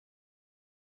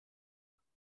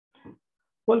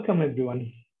Welcome everyone.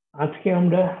 আজকে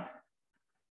আমরা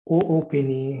OOP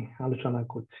নিয়ে আলোচনা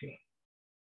করছি।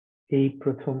 এই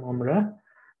প্রথম আমরা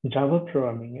জাভা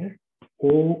প্রোগ্রামিং এর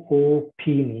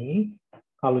ওওপি নিয়ে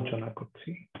আলোচনা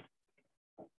করছি।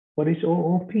 What is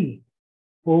OOP?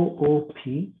 OOP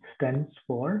stands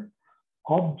for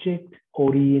Object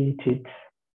Oriented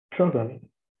Programming.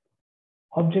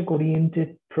 Object Oriented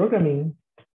Programming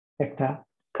একটা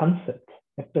কনসেপ্ট,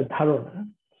 একটা ধারণা,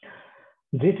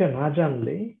 যেটা না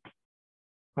জানলে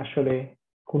আসলে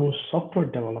কোনো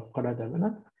সফটওয়্যার ডেভেলপ করা যাবে না,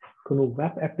 কোনো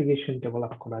ওয়েব অ্যাপ্লিকেশন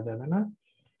ডেভেলপ করা যাবে না,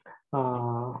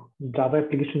 জাভা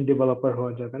অ্যাপ্লিকেশন ডেভেলপার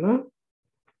হওয়া যাবে না,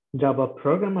 জাভা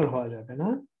প্রোগ্রামার হওয়া যাবে না,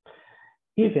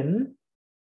 ইভেন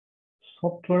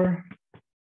সফটওয়্যার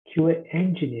কিউএ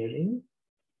ইঞ্জিনিয়ারিং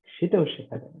সেটাও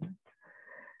শেখা যাবে না।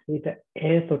 এটা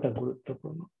এতটা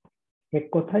গুরুত্বপূর্ণ। এক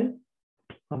কথায়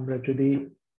আমরা যদি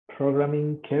প্রোগ্রামিং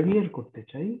ক্যারিয়ার করতে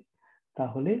চাই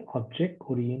তাহলে object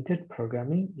oriented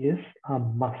programming is a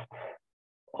must.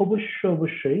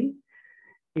 অবশ্যই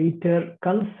এইটার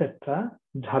কনসেপ্টটা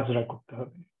ঝাঁঝরা করতে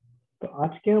হবে। তো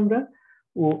আজকে আমরা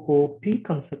ওওপি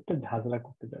কনসেপ্টটা ঝাঁঝরা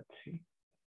করতে যাচ্ছি,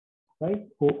 রাইট?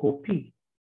 ওওপি,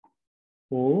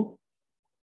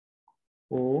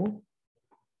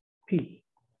 ওওপি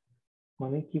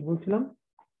মানে কি বলছিলাম?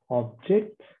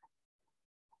 Object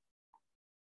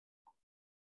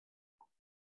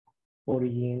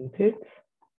oriented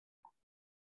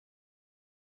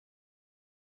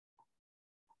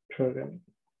programming.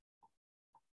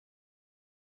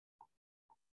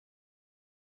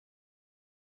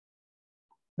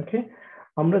 ওকে,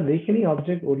 আমরা দেখে নিই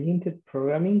অবজেক্ট ওরিয়েন্টেড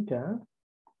প্রোগ্রামিংটা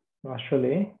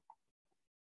আসলে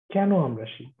কেন আমরা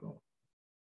শিখবো।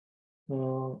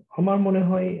 আমার মনে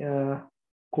হয়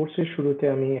কোর্সের শুরুতে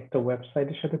আমি একটা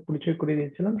ওয়েবসাইটের সাথে পরিচয় করে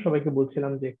দিয়েছিলাম, সবাইকে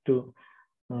বলছিলাম যে একটু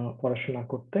পড়াশোনা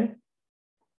করতে।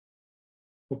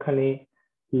 ওখানে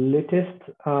লেটেস্ট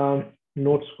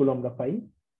নোটস গুলো আমরা পাই।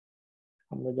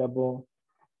 আমরা যাব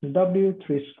W3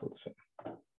 স্কুলস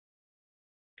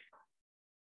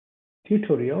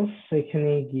টিউটোরিয়ালস,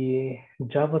 এখানে গিয়ে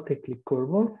জাভাতে ক্লিক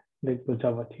করব, দেখবো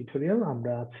জাভা টিউটোরিয়াল,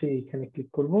 আমরা আছি এখানে ক্লিক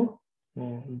করব,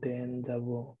 দেন যাব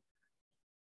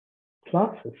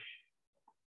classes,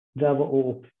 Java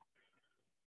OOP.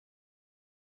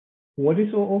 What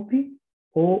is OOP?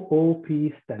 OOP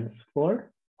stands for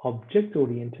Object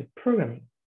Oriented Programming.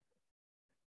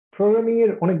 Programming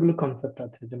এর অনেকগুলো কনসেপ্ট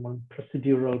আছে, যেমন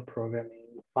প্রসিডিউরাল প্রোগ্রামিং,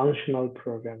 ফাংশনাল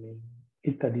প্রোগ্রামিং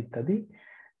ইত্যাদি ইত্যাদি।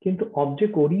 কিন্তু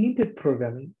object oriented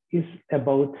programming is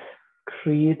about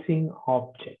creating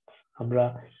objects. আমরা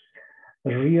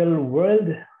রিয়েল ওয়ার্ল্ড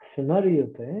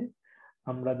সিনারিওতে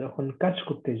আমরা যখন কাজ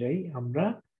করতে যাই, আমরা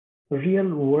রিয়েল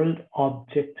ওয়ার্ল্ড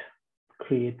অবজেক্ট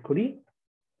ক্রিয়েট করি।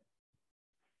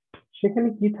 সেখানে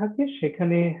কি থাকে?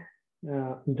 সেখানে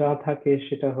যা থাকে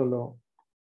সেটা হলো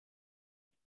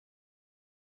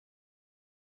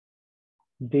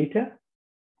ডেটা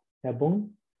এবং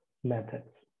মেথড।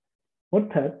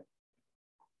 অর্থাৎ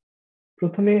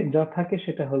প্রথমে যা থাকে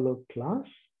সেটা হলো ক্লাস।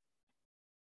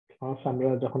 ক্লাস আমরা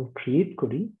যখন ক্রিয়েট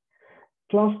করি,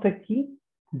 ক্লাসটা কি?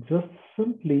 Just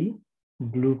simply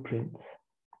ব্লুপ্রিন্টস।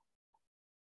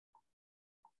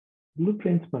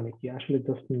 ব্লুপ্রিন্টস মানে কি? আসলে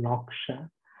জাস্ট নকশা,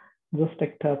 জাস্ট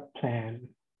একটা প্ল্যান,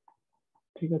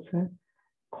 ঠিক আছে?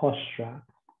 খসড়া,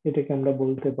 এটাকে আমরা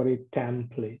বলতে পারি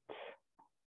টেমপ্লেটস,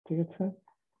 ঠিক আছে?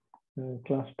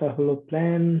 ক্লাসটা হলো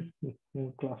প্ল্যান,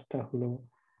 ক্লাসটা হলো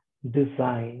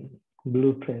ডিজাইন,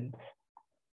 ব্লুপ্রিন্টস,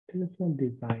 ঠিক আছে?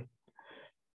 ডিজাইন।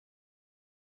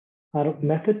 আর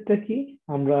মেথডটা কি?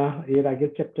 আমরা এর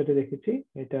আগের চ্যাপ্টারে দেখেছি,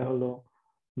 এটা হলো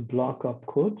block of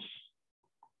codes.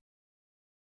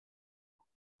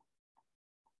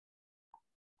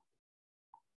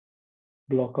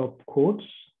 Block of codes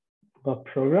বা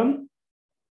প্রোগ্রাম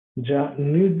যা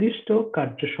নির্দিষ্ট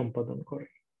কার্য সম্পাদন করে।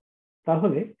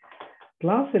 তাহলে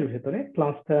ক্লাসের ভেতরে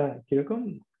ক্লাসটা কিরকম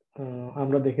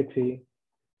আমরা দেখেছি,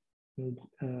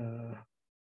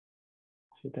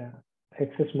 সেটা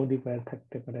অ্যাক্সেস মডিফায়ার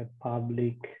থাকতে পারে,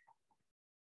 পাবলিক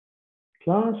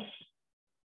ক্লাস,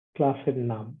 ক্লাসের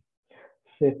নাম,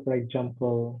 সে ফর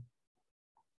এক্সাম্পল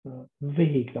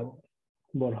ভেহিকল,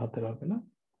 বড় হাতের হবে না,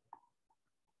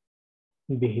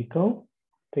 ভেহিকল,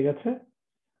 ঠিক আছে?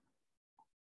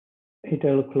 এটা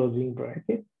হলো ক্লোজিং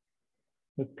ব্র্যাকেট,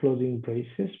 ক্লোজিং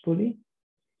ব্রেসেস বলি,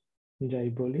 যাই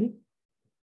বলি।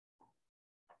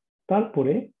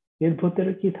 তারপরে এর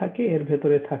ভেতরে কি থাকে? এর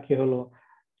ভেতরে থাকে হলো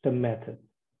একটা মেথড।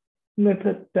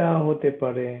 মেথডটা হতে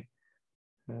পারে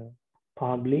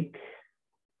পাবলিক,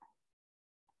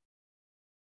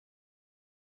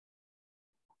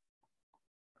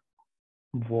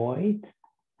 void,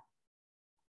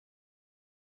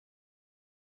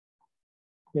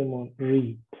 যেমন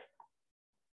read,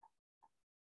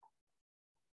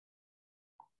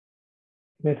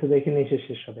 মেথড এখানে এসে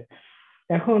শেষ হবে।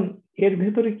 এখন এর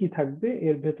ভেতরে কি থাকবে?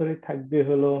 এর ভেতরে থাকবে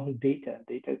হলো ডেটা।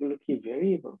 ডেটা গুলো কি?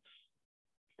 ভেরিয়েবলস।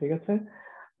 ঠিক আছে,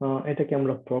 এটাকে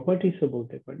আমরা প্রপার্টিসও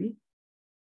বলতে পারি।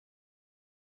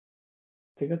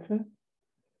 ঠিক আছে,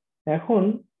 এখন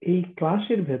এই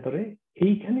ক্লাসের ভেতরে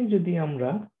এইখানে যদি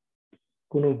আমরা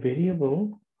কোনো ভেরিয়েবল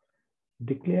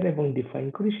ডিক্লেয়ার এবং ডিফাইন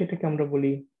করি, সেটাকে আমরা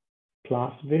বলি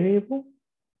ক্লাস ভেরিয়েবল।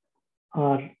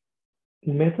 আর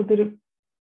মেথডের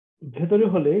ভেতরে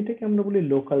হলে এটাকে আমরা বলি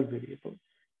লোকাল ভেরিয়েবল।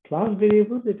 ক্লাস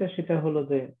ভেরিয়েবল যেটা, সেটা হলো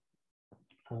যে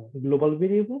গ্লোবাল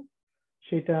ভেরিয়েবল,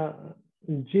 সেটা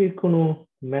যে কোনো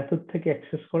মেথড থেকে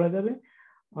অ্যাক্সেস করা যাবে।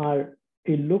 আর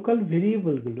এই লোকাল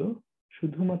ভেরিয়েবল গুলো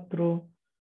শুধুমাত্র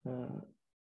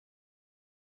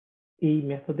এই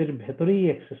মেথডের ভেতরেই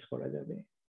অ্যাক্সেস করা যাবে,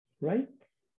 রাইট?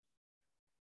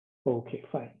 ওকে,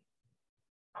 ফাইন।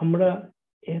 আমরা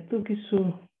এত কিছু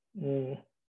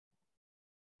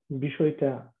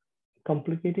বিষয়টা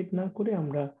কমপ্লিকেটেড না করে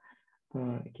আমরা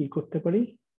কি করতে পারি,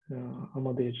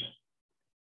 আমাদের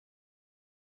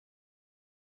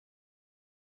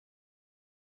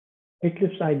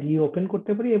এক্লিপসে আইডিই ওপেন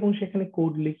করতে পারি এবং সেখানে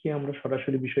কোড লিখে আমরা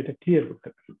সরাসরি বিষয়টা ক্লিয়ার করতে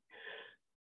পারি।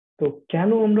 তো কেন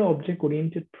আমরা অবজেক্ট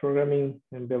ওরিয়েন্টেড প্রোগ্রামিং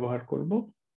ব্যবহার করব?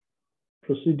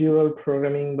 প্রসিডিউরাল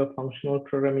প্রোগ্রামিং বা ফাংশনাল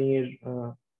প্রোগ্রামিং এর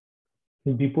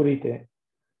বিপরীতে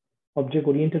অবজেক্ট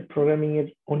ওরিয়েন্টেড প্রোগ্রামিং এর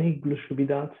অনেকগুলো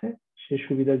সুবিধা আছে। সেই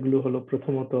সুবিধাগুলো হলো,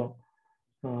 প্রথমত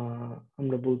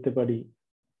আমরা বলতে পারি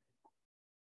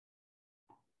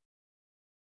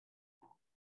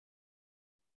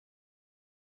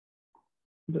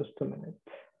জাস্ট আ মিনিট,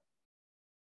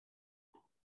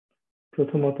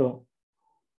 প্রথমত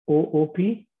ওওপি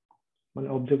মানে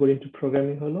অবজেক্ট ওরিয়েন্টেড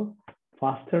প্রোগ্রামিং হলো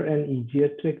ফাস্টার এন্ড ইজিয়ার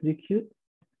টু এক্সিকিউট।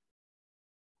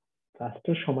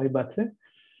 ফাস্টার, সময় বাঁচে।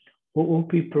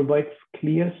 OOP provides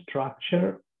clear structure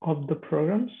of the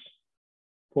programs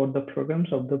for the programs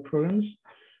of the programs.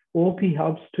 OOP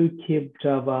helps to keep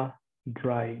Java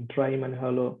dry. Dry মানে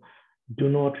হলো do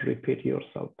not repeat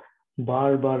yourself.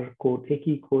 বারবার code,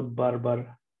 একই code বারবার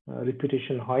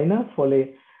repetition হয় না, ফলে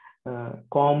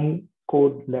কম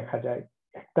কোড লেখা যায়।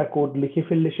 একটা কোড লিখে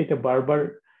ফেললে সেটা বারবার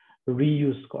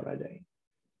রিইউজ করা যায়।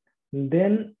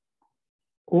 Then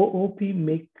OOP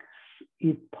makes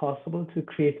it possible to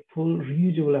create full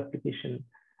reusable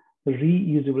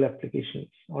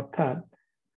applications, অর্থাৎ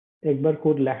একবার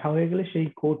কোড লেখা হয়ে গেলে সেই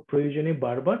কোড প্রয়োজনে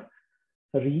বারবার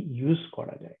রিইউজ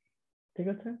করা যায়। ঠিক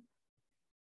আছে,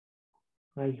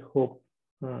 আই হোপ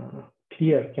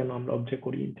ক্লিয়ার কেন আমরা অবজেক্ট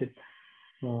ওরিয়েন্টেড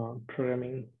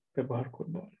প্রোগ্রামিং ব্যবহার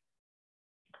করব।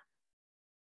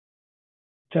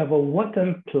 Java, what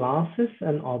are classes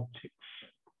and objects?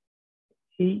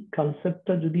 এই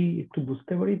কনসেপ্টটা যদি একটু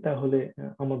বুঝতে পারি তাহলে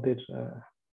আমাদের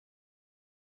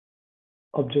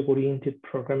অবজেক্ট ওরিয়েন্টেড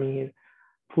প্রোগ্রামিং এর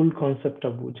ফুল কনসেপ্টটা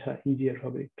বোঝা ইজিয়ার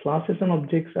হবে। Classes and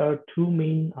objects are two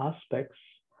main aspects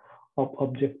of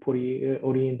object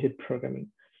oriented programming.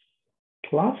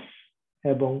 Class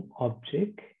এবং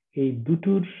অবজেক্ট এই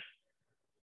দুটোর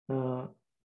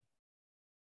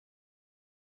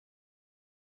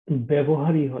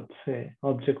ব্যবহারই হচ্ছে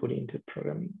অবজেক্ট ওরিয়েন্টেড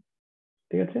প্রোগ্রামিং।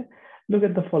 ঠিক আছে, look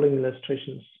at the following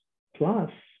illustrations.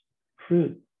 Class,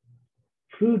 fruit.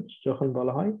 Fruit যখন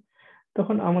বলা হয়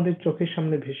তখন আমাদের চোখের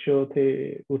সামনে ভেসে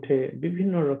উঠে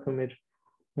বিভিন্ন রকমের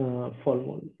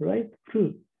ফলমূল, রাইট?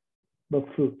 ফ্রুট বা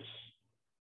ফ্রুটস।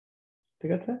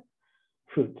 ঠিক আছে,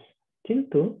 ফ্রুটস।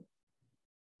 কিন্তু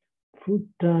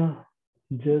ফ্রুটটা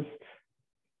জাস্ট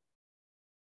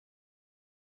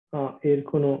এর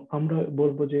কোনো, আমরা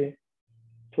বলবো যে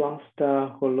ক্লাসটা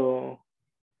হলো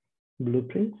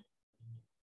ব্লুপ্রিন্ট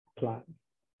প্ল্যান,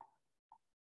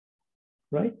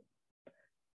 রাইট?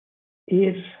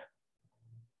 এর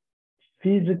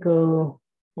ফিজিক্যাল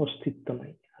অস্তিত্ব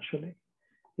নাই আসলে।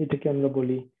 এটাকে আমরা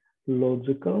বলি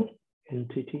লজিক্যাল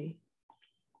এন্টিটি।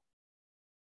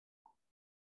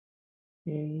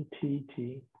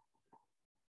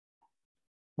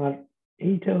 আর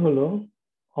এইটা হলো,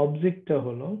 অবজেক্টটা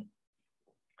হলো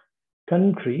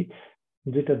কনক্রিট,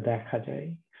 যেটা দেখা যায়।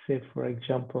 সে ফর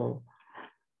এক্সাম্পল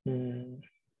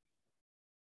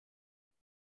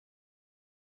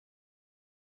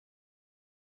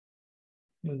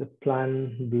প্ল্যান,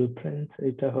 ব্লুপ্রিন্ট,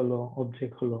 এটা হলো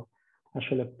অবজেক্ট, হলো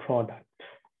আসলে প্রোডাক্ট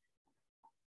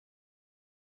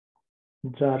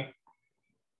যার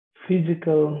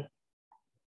ফিজিক্যাল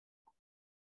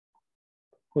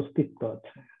অস্তিত্ব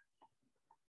আছে।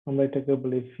 আমরা এটাকে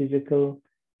বলি ফিজিক্যাল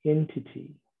এন্টিটি।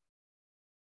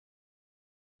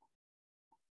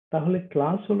 তাহলে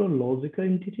ক্লাস হলো লজিক্যাল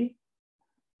এন্টিটি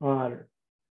আর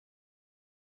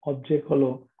অবজেক্ট হলো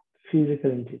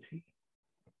physical entity.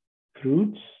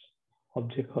 Fruits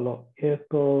object হলো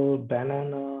apple,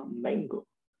 banana, mango.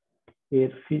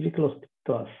 এর physical অস্তিত্ব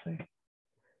আছে,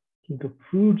 কিন্তু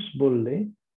fruits বললে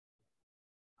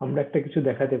আমরা একটা কিছু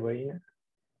দেখাতে পারি না,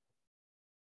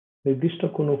 নির্দিষ্ট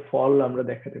কোনো ফল আমরা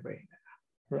দেখাতে পারি না,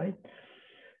 রাইট?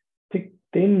 ঠিক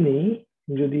তেমনি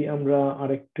যদি আমরা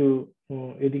আরেকটু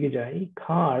এদিকে যাই,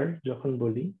 খার যখন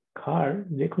বলি, খার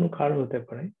যে কোনো খার হতে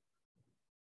পারে,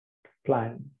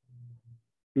 প্ল্যান,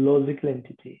 লজিক্যাল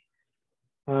এন্টিটি,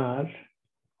 আর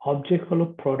অবজেক্ট হলো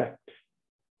প্রোডাক্ট,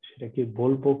 সেটা কি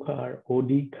বলবো খার,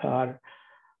 ওডি খার,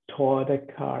 টয়টা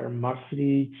খার,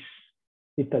 মার্সিডিজ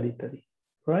ইত্যাদি ইত্যাদি,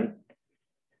 রাইট?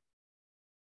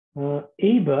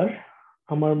 এইবার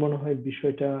আমার মনে হয়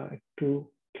বিষয়টা একটু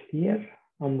ক্লিয়ার।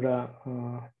 আমরা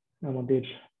আমাদের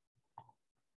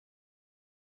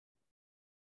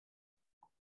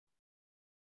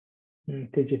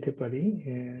যেতে পারি।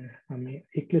 আমি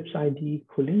এক্লিপস আইডি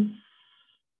খুলি,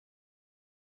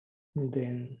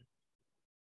 দেন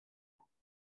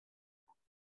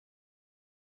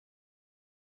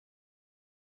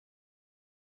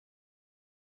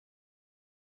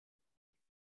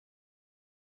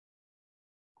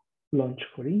লঞ্চ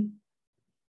করি।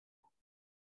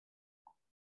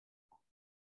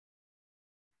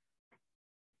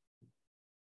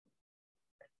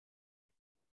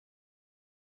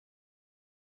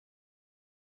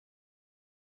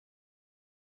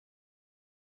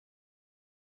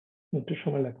 একটু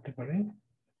সময় লাগতে পারে।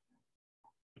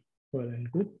 Well and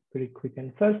good, very quick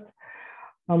and fast.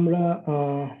 আমরা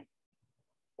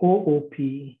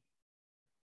ওওপি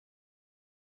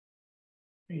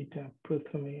এটা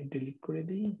প্রথমে ডিলিট করে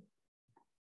দিই,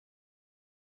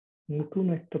 নতুন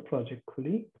একটা প্রজেক্ট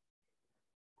খুলি,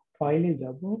 ফাইলে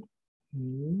যাব,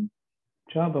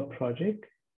 জাভা প্রজেক্ট,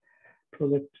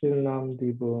 প্রজেক্টের নাম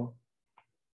দিব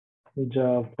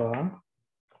জাভা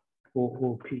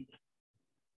ওওপি।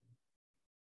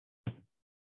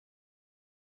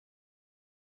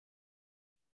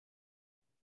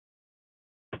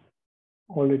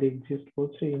 অলরেডি এক্সিস্ট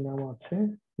করছে, এই নাম আছে,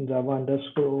 জাভা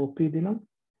আন্ডারস্কোর ওপি দিলাম,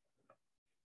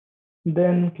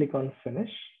 দেন ক্লিক অন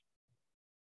ফিনিশ।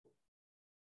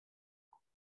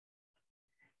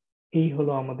 এই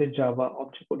হলো আমাদের জাভা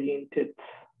অবজেক্ট ওরিয়েন্টেড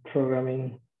প্রোগ্রামিং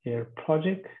এর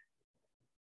প্রজেক্ট।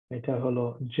 এটা হলো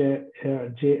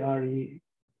জেআরই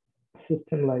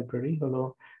সিস্টেম লাইব্রেরি, হলো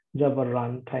Java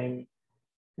run time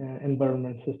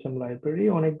environment system library,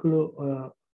 অনেকগুলো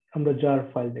আমরা জার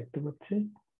ফাইল দেখতে পাচ্ছি।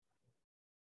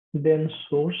 দেন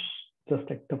সোর্স জাস্ট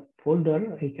একটা ফোল্ডার,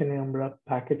 এখানে আমরা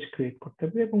প্যাকেজ ক্রিয়েট করতে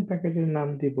পারি এবং প্যাকেজের নাম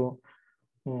দিব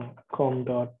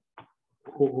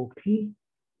com.oop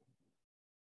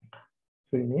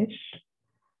ফিনিশ।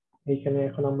 এখানে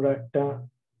এখন আমরা একটা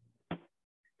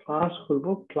ক্লাস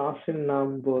খুলবো, ক্লাসের নাম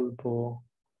বলবো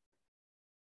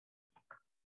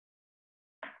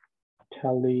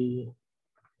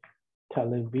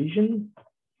television,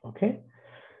 okay?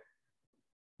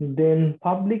 Then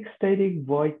public static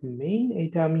void main,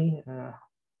 এটা আমি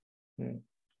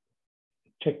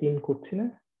চেক ইন করছি না,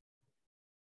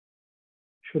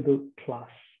 শুধু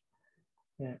ক্লাস।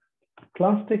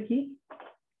 ক্লাসটা কি?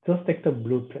 জাস্ট একটা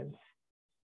ব্লুপ্রিন্ট,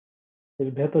 এর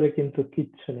ভেতরে কিন্তু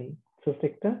কিচ্ছু নেই, জাস্ট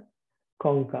একটা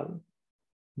কঙ্কাল,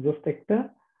 জাস্ট একটা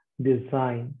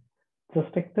ডিজাইন,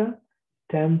 জাস্ট একটা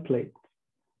টেমপ্লেট,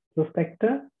 জাস্ট একটা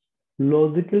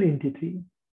লজিক্যাল এন্টিটি।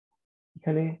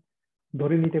 এখানে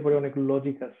ধরে নিতে পারে অনেক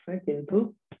লজিক আছে, কিন্তু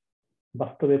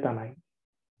বাস্তবে তা নাই,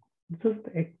 জাস্ট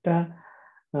একটা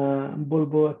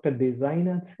বলবো একটা ডিজাইন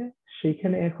আছে,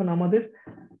 সেইখানে এখন আমাদের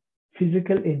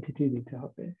ফিজিক্যাল এন্টিটি দিতে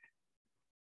হবে,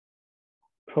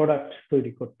 প্রোডাক্ট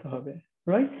তৈরি করতে হবে,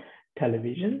 রাইট?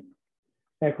 টেলিভিশন।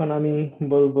 এখন আমি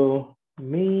বলবো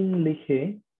মেইন লিখে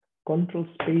কন্ট্রোল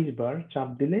স্পেস বার চাপ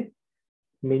দিলে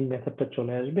মেইন মেথডটা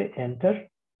চলে আসবে, এন্টার,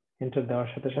 এন্টার দেওয়ার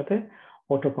সাথে সাথে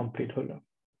অটো কমপ্লিট হলো,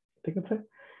 ঠিক আছে?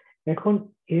 এখন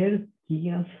এর কি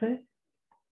আছে,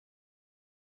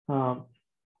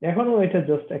 এখনো এটা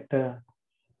জাস্ট একটা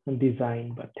ডিজাইন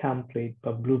বা টেমপ্লেট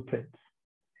বা ব্লুপ্রিন্ট,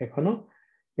 এখনো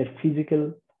এর ফিজিক্যাল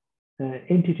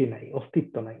এন্টিটি নাই,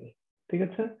 অস্তিত্ব নাই, ঠিক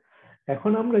আছে?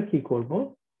 এখন আমরা কি করব,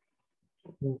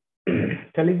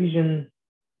 টেলিভিশন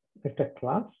একটা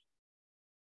ক্লাস,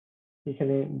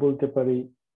 এখানে বলতে পারি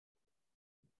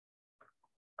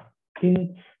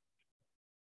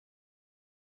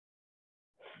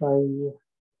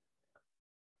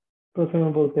প্রথমে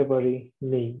বলতে পারি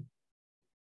নেই,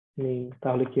 নেই,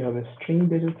 তাহলে কি হবে, স্ট্রিং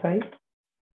ডেটা টাইপ,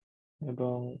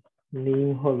 এবং নেম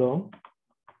হলো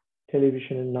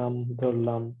টেলিভিশনের নাম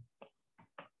ধরলাম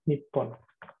নিপ্পন,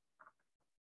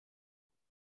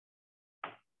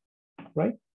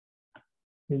 রাইট?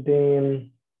 দেন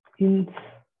ইঞ্চ,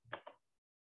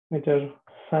 এটার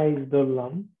সাইজ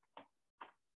ধরলাম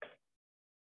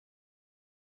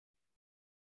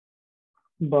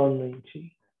 52 ইঞ্চি।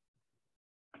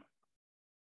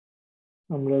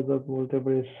 আমরা তো বলতে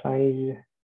পারি size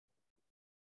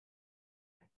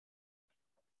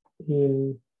in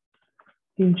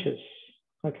inches.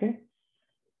 Okay,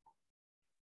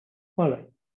 alright.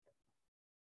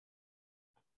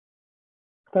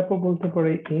 তারপর বলতে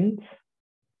পারি ইঞ্চ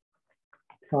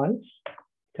সাইজ।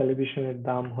 টেলিভিশনের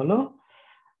দাম হলো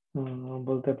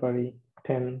বলতে পারি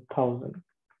 10,000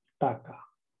 টাকা।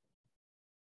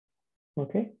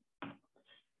 ওকে,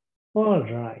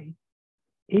 অলরাইট।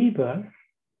 এইবার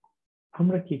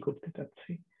আমরা কি করতে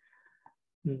চাচ্ছি,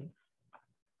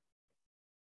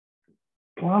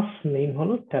 ক্লাস নেম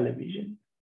হলো টেলিভিশন,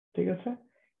 ঠিক আছে।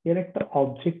 এর একটা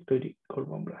অবজেক্ট তৈরি করব,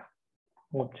 আমরা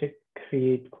অবজেক্ট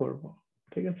ক্রিয়েট করব,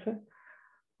 ঠিক আছে।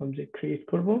 অবজেক্ট ক্রিয়েট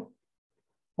করব।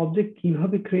 অবজেক্ট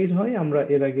কিভাবে ক্রিয়েট হয় আমরা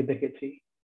এর আগে দেখেছি,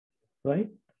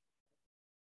 রাইট।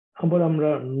 আবার আমরা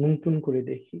নতুন করে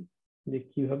দেখি যে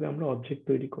কিভাবে আমরা অবজেক্ট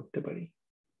তৈরি করতে পারি।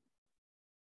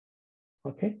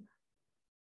 ওকে,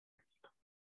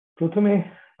 প্রথমে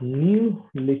নিউ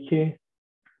লিখে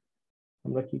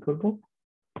আমরা কি করব,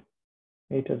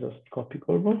 এটা জাস্ট কপি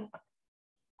করব,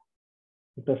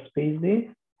 একটা স্পেস দিয়ে।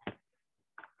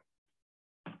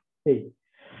 এই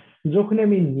যখন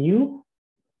আমি নিউ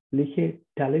লিখে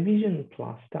টেলিভিশন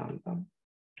ক্লাসটা আনলাম,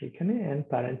 এখানে এন্ড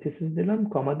প্যারেন্থেসিস দিলাম,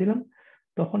 কমা দিলাম,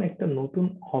 তখন একটা নতুন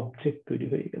অবজেক্ট তৈরি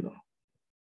হয়ে গেল,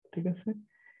 ঠিক আছে।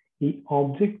 এই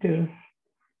অবজেক্টের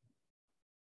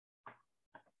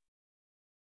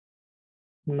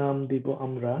নাম দিব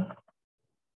আমরা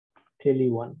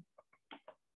টেলি1,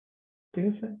 ঠিক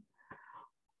আছে।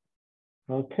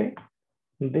 ওকে,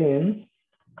 দেন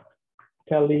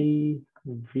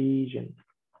টেলিভিশন,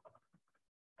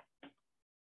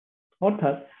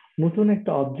 অর্থাৎ নতুন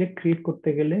একটা অবজেক্ট ক্রিয়েট করতে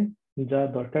গেলে যা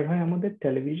দরকার হয় আমাদের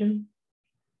টেলিভিশন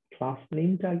ক্লাস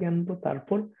নেমটা আগে আনবো,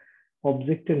 তারপর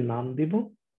অবজেক্টের নাম দিব,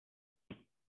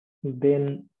 দেন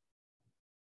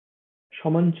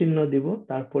সমান চিহ্ন দিব,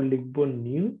 তারপর লিখবো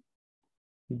নিউ,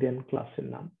 দেন ক্লাসের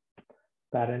নাম,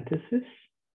 প্যারেন্থেসিস,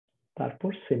 তারপর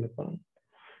সেমিকোলন।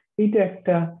 এইটা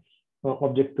একটা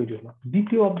অবজেক্ট তৈরি হলো।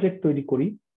 দ্বিতীয় অবজেক্ট তৈরি করি,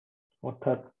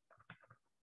 অর্থাৎ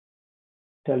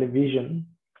টেলিভিশন।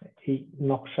 এই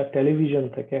নকশা টেলিভিশন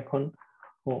থেকে এখন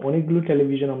অনেকগুলো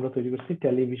টেলিভিশন আমরা তৈরি করছি,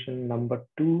 টেলিভিশন নাম্বার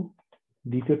 2,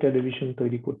 দ্বিতীয় টেলিভিশন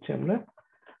তৈরি করছি আমরা,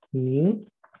 নিউ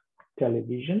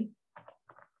টেলিভিশন।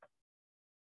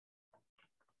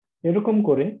 এরকম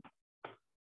করে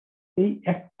এই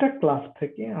একটা ক্লাস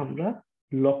থেকে আমরা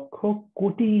লক্ষ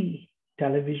কোটি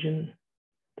টেলিভিশন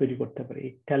তৈরি করতে পারি।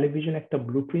 টেলিভিশন একটা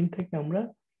ব্লুপ্রিন্ট থেকে আমরা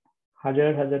হাজার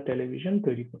হাজার টেলিভিশন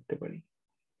তৈরি করতে পারি।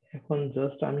 এখন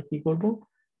জাস্ট আমি কি করব,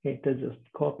 এটা জাস্ট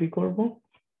কপি করব,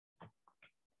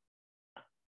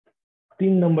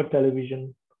 3 নম্বর টেলিভিশন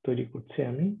তৈরি করছি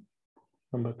আমি,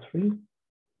 নাম্বার 3,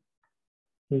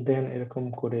 দেন এরকম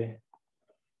করে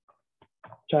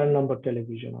 4 নম্বর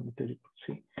টেলিভিশন আমি তৈরি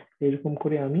করছি। এরকম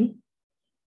করে আমি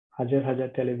হাজার হাজার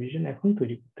টেলিভিশন এখন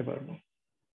তৈরি করতে পারবো।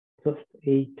 জাস্ট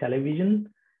এই টেলিভিশন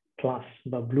ক্লাস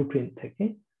বা ব্লুপ্রিন্ট থেকে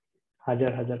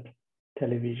হাজার হাজার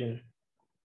টেলিভিশন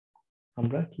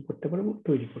আমরা কি করতে পারবো,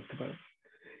 তৈরি করতে পারবো।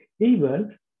 এইবার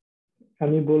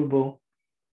আমি বলবো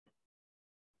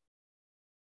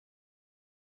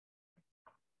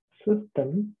system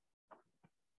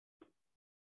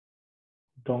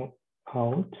dot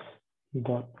out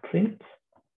dot print,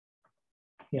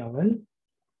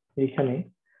 এখানে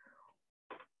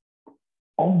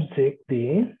অবজেক্ট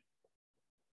দিয়ে,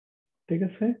 ঠিক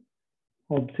আছে,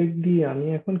 অবজেক্ট দিয়ে আমি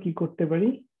এখন কি করতে পারি,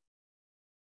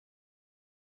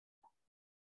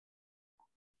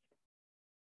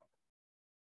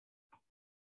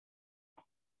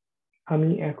 আমি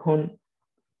এখন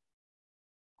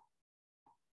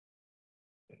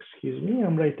এক্সকিউজ মি,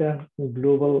 আমরা এটা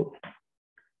গ্লোবাল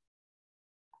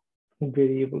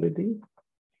ভেরিয়েবলে দিই,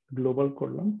 গ্লোবাল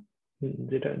করলাম,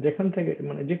 যেটা যেখান থেকে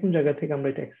মানে যে কোনো জায়গা থেকে আমরা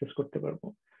এটা অ্যাক্সেস করতে পারবো।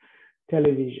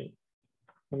 টেলিভিশন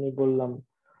আমি বললাম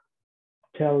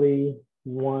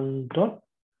টেলি1 ডট,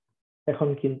 এখন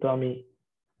কিন্তু আমি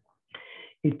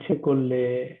ইচ্ছে করলে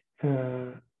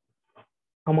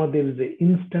আমাদের যে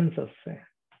ইনস্ট্যান্স আছে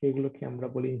এগুলোকে আমরা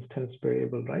বলি ইনস্ট্যান্স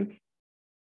ভেরিয়েবল, রাইট।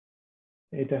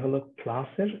 এটা হলো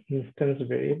ক্লাসের ইনস্ট্যান্স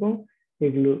ভেরিয়েবল,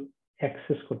 এগুলো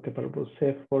অ্যাক্সেস করতে পারবো।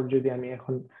 সেভ ফর যদি আমি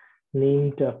এখন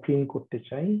নেমটা প্রিন্ট করতে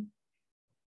চাই,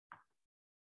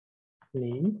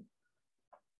 name,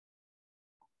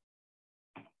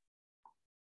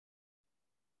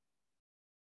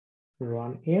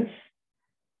 run as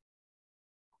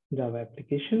Java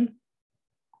application,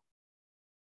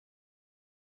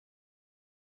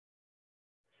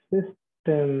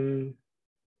 system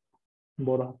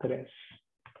বড় হাতের এস,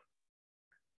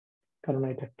 কারণ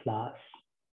এটা ক্লাস,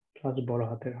 ক্লাস বড়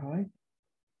হাতের হয়।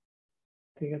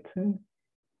 ঠিক আছে,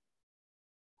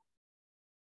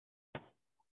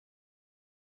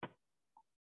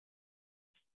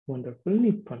 wonderful.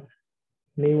 Nippon,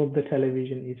 name of the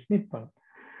television is Nippon.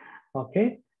 ওকে,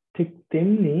 ঠিক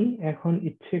তেমনি এখন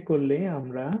ইচ্ছে করলে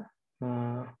আমরা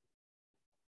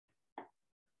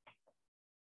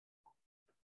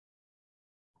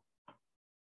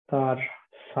তার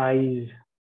সাইজ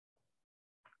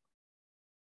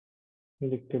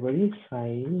লিখতে পারি,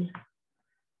 সাইজ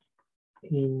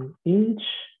ইন ইঞ্চ,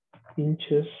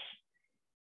 ইঞ্চেস।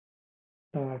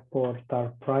 তারপর তার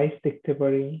প্রাইস দেখতে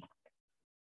পারি,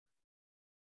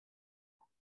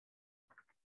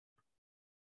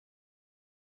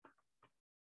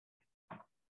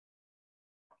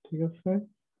 ঠিক আছে,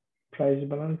 প্রাইস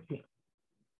বানান কি,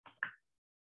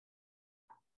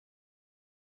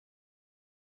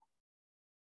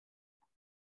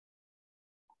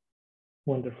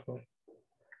 ওয়ান্ডারফুল।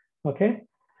 ওকে,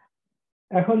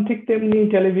 এখন ঠিক তেমনি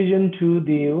টেলিভিশন 2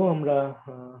 দিয়েও আমরা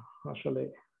আসলে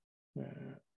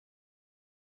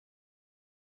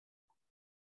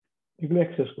এগুলো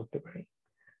অ্যাক্সেস করতে পারি।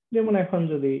 যেমন এখন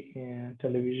যদি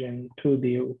টেলিভিশন 2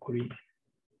 দিয়েও করি,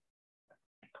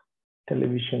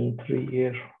 টেলিভিশন 3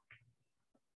 এর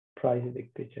প্রাইস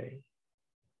দেখতে চাই,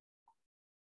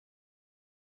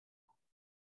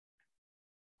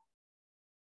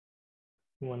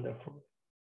 ওয়ান্ডারফুল।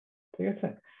 ঠিক আছে,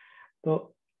 তো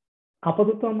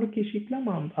আপাতত আমরা কি শিখলাম,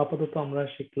 আপাতত আমরা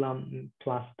শিখলাম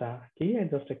ক্লাসটা কি,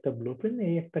 জাস্ট একটা ব্লুপ্রিন্ট।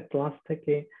 এই একটা ক্লাস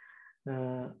থেকে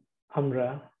আমরা,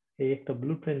 এই একটা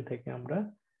ব্লুপ্রিন্ট থেকে আমরা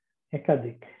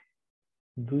একাধিক,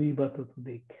 দুই বা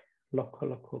ততোধিক, লক্ষ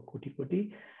লক্ষ কোটি কোটি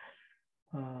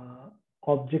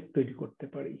অবজেক্ট তৈরি করতে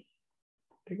পারি।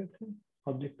 ঠিক আছে,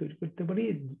 অবজেক্ট তৈরি করতে পারি।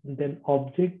 দেন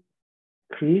অবজেক্ট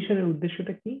ক্রিয়েশনের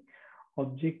উদ্দেশ্যটা কি,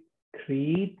 অবজেক্ট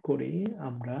ক্রিয়েট করে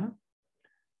আমরা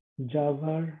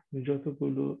জাভার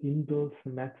যতগুলো ইনবিল্ট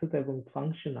মেথড এবং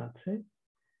ফাংশন আছে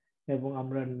এবং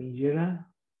আমরা নিজেরা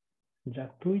যা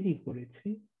তৈরি করেছি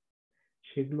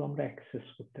সেগুলো আমরা অ্যাক্সেস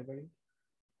করতে পারি।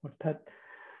 অর্থাৎ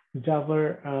জাভার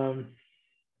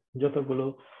যতগুলো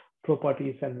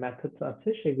প্রপার্টিজ এন্ড মেথডস আছে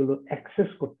সেগুলো অ্যাক্সেস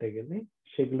করতে গেলে,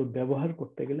 সেগুলো ব্যবহার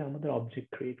করতে গেলে আমাদের অবজেক্ট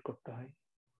ক্রিয়েট করতে হয়।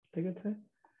 ঠিক আছে,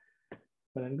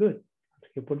 গুড।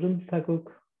 আজকে পর্যন্ত থাকুক,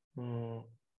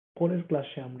 পরের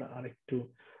ক্লাসে আমরা আরেকটু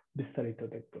বিস্তারিত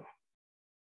দেখব।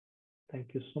 Thank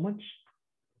you so much.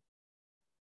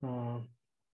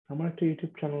 আমার একটা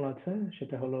ইউটিউব চ্যানেল আছে,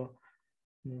 সেটা হলো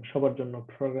সবার জন্য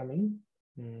প্রোগ্রামিং।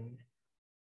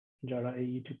 যারা এই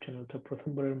ইউটিউব চ্যানেলটা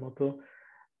প্রথমবারের মতো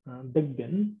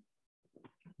দেখবেন,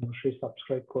 অবশ্যই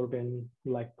সাবস্ক্রাইব করবেন,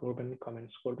 লাইক করবেন,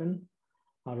 কমেন্টস করবেন।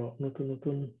 আরো নতুন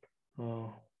নতুন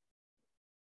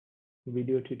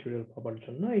ভিডিও টিউটোরিয়াল পাওয়ার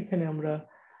জন্য এখানে আমরা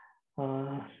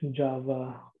Java,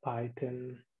 Python,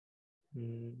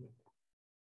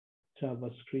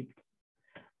 JavaScript,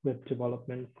 web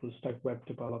development, full stack web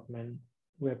development,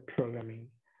 web programming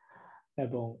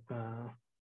এবং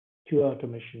কিউ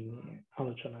অটোমেশন নিয়ে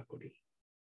আলোচনা করি।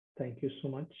 Thank you so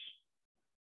much.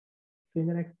 See you in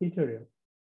the next tutorial.